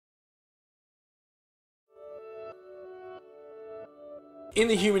In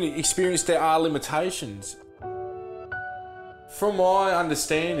the human experience, there are limitations. From my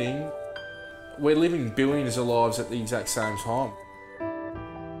understanding, we're living billions of lives at the exact same time.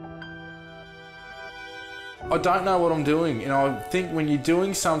 I don't know what I'm doing, and I think when you're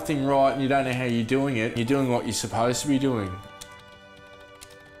doing something right and you don't know how you're doing it, you're doing what you're supposed to be doing.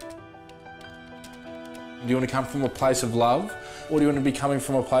 Do you want to come from a place of love, or do you want to be coming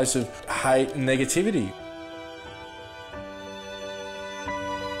from a place of hate and negativity?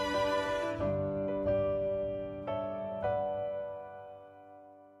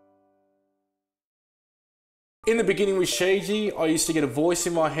 In the beginning with shi-ji, I used to get a voice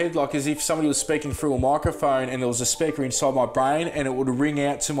in my head, like as if somebody was speaking through a microphone and there was a speaker inside my brain and it would ring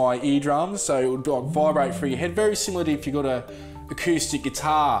out to my eardrums, so it would like vibrate through your head, very similar to if you got a acoustic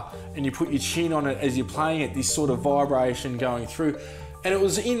guitar and you put your chin on it as you're playing it, this sort of vibration going through. And it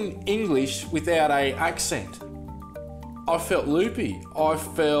was in English without a accent. I felt loopy. I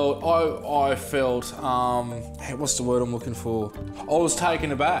felt, what's the word I'm looking for? I was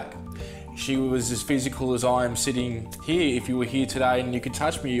taken aback. She was as physical as I am sitting here. If you were here today and you could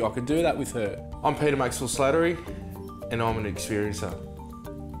touch me, I could do that with her. I'm Maxwell Slattery, and I'm an experiencer.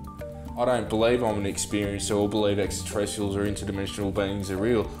 I don't believe I'm an experiencer or believe extraterrestrials or interdimensional beings are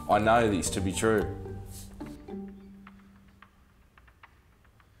real. I know this to be true.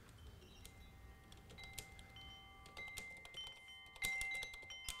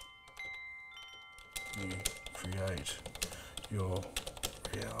 You create your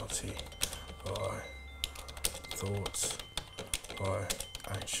reality by thoughts, by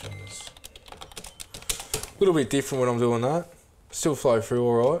actions. A little bit different when I'm doing that. Still flow through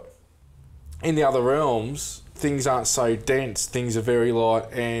all right. In the other realms, things aren't so dense, things are very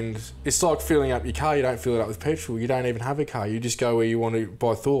light, and it's like filling up your car. You don't fill it up with petrol, you don't even have a car, you just go where you want to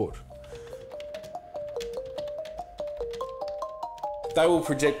by thought. They will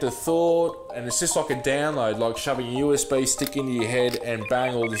project a thought, and it's just like a download, like shoving a USB stick into your head and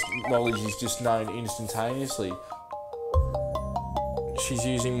bang, all this knowledge is just known instantaneously. She's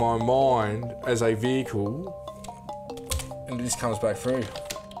using my mind as a vehicle, and it just comes back through.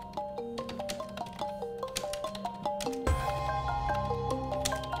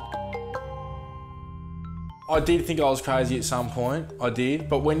 I did think I was crazy at some point, I did,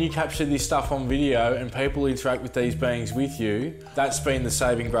 but when you capture this stuff on video and people interact with these beings with you, that's been the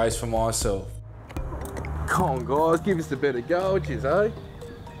saving grace for myself. Come on guys, give us a better go, cheers, eh?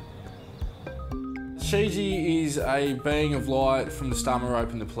 Shi-ji is a being of light from the star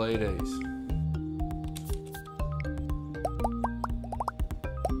Merope and the Pleiades.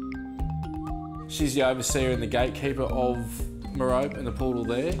 She's the overseer and the gatekeeper of Merope and the portal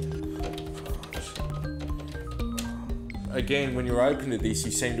there. Again, when you're open to this,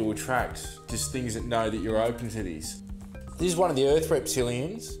 you seem to attract just things that know that you're open to this. This is one of the Earth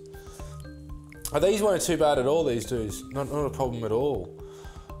reptilians. Oh, these weren't too bad at all, these dudes. Not a problem at all.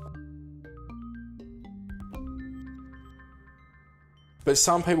 But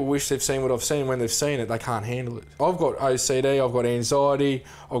some people wish they've seen what I've seen. When they've seen it, they can't handle it. I've got OCD, I've got anxiety,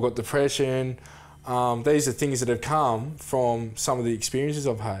 I've got depression. These are things that have come from some of the experiences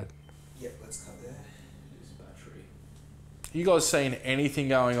I've had. Yep, let's cut there. Here's a battery. You guys seen anything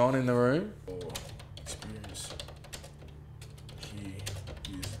going on in the room? Experience here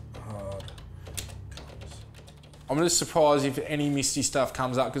is hard. I'm just surprised if any misty stuff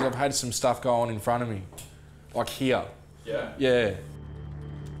comes up because I've had some stuff go on in front of me. Like here. Yeah? Yeah.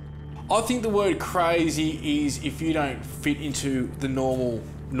 I think the word crazy is if you don't fit into the normal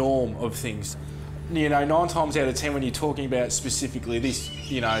norm of things. You know, 9 times out of 10 when you're talking about specifically this,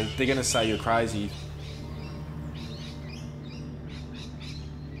 you know, they're going to say you're crazy.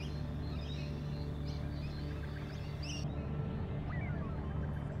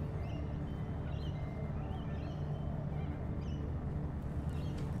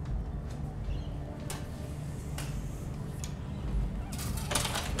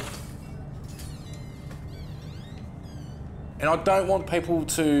 And I don't want people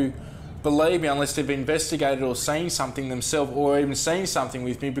to believe me unless they've investigated or seen something themselves or even seen something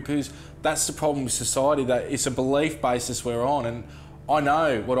with me, because that's the problem with society, that it's a belief basis we're on, and I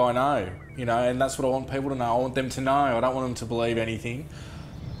know what I know, you know, and that's what I want people to know. I want them to know. I don't want them to believe anything.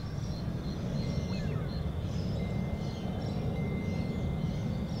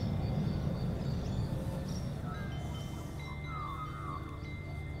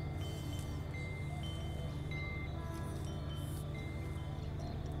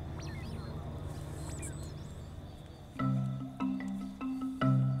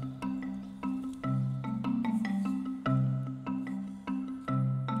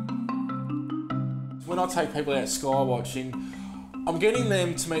 When I take people out sky watching, I'm getting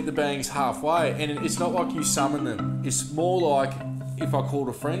them to meet the beings halfway, and it's not like you summon them. It's more like if I called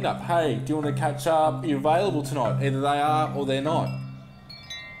a friend up, hey, do you want to catch up? Are you available tonight? Either they are or they're not.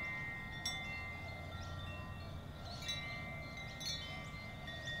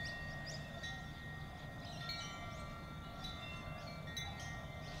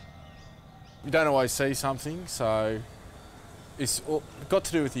 You don't always see something, so it's got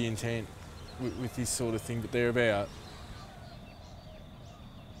to do with the intent with this sort of thing that they're about.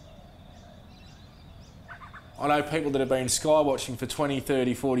 I know people that have been sky watching for 20,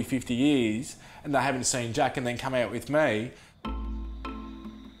 30, 40, 50 years and they haven't seen Jack and then come out with me.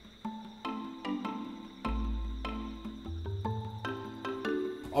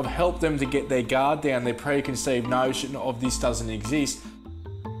 I've helped them to get their guard down, their preconceived notion of this doesn't exist.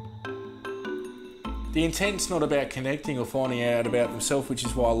 The intent's not about connecting or finding out about themselves, which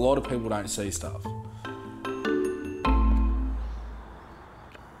is why a lot of people don't see stuff.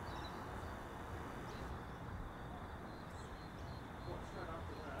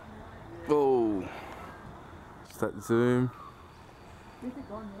 Oh, is that zoom? Is it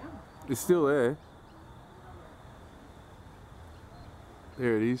gone now? It's still there.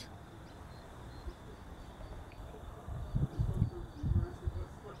 There it is.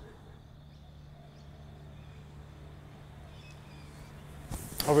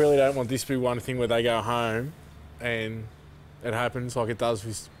 I really don't want this to be one thing where they go home and it happens like it does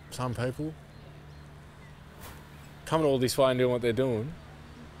with some people. Coming all this way and doing what they're doing,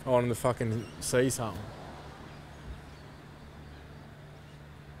 I want them to fucking see something.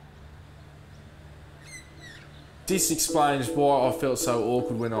 This explains why I felt so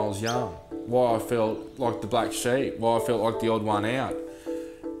awkward when I was young, why I felt like the black sheep, why I felt like the odd one out.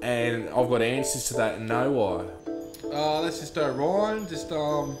 And I've got answers to that and know why. Let's just do Ryan, just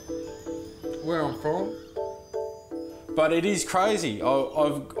where I'm from. But it is crazy.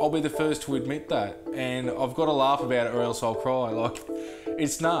 I'll be the first to admit that, and I've got to laugh about it or else I'll cry. Like,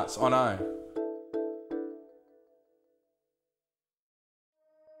 it's nuts, I know.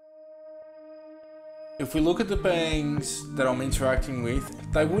 If we look at the beings that I'm interacting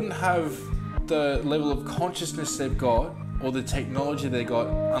with, they wouldn't have the level of consciousness they've got or the technology they got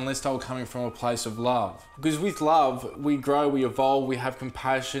unless they were coming from a place of love. Because with love, we grow, we evolve, we have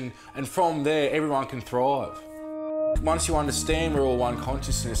compassion, and from there, everyone can thrive. Once you understand we're all one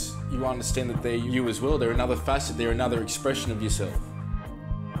consciousness, you understand that they're you as well. They're another facet, they're another expression of yourself.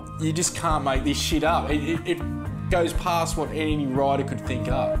 You just can't make this shit up. It goes past what any writer could think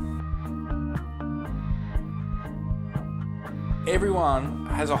up. Everyone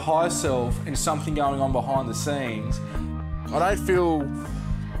has a higher self and something going on behind the scenes. I don't feel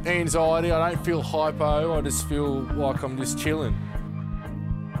anxiety, I don't feel hypo, I just feel like I'm just chilling.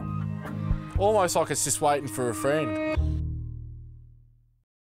 Almost like it's just waiting for a friend.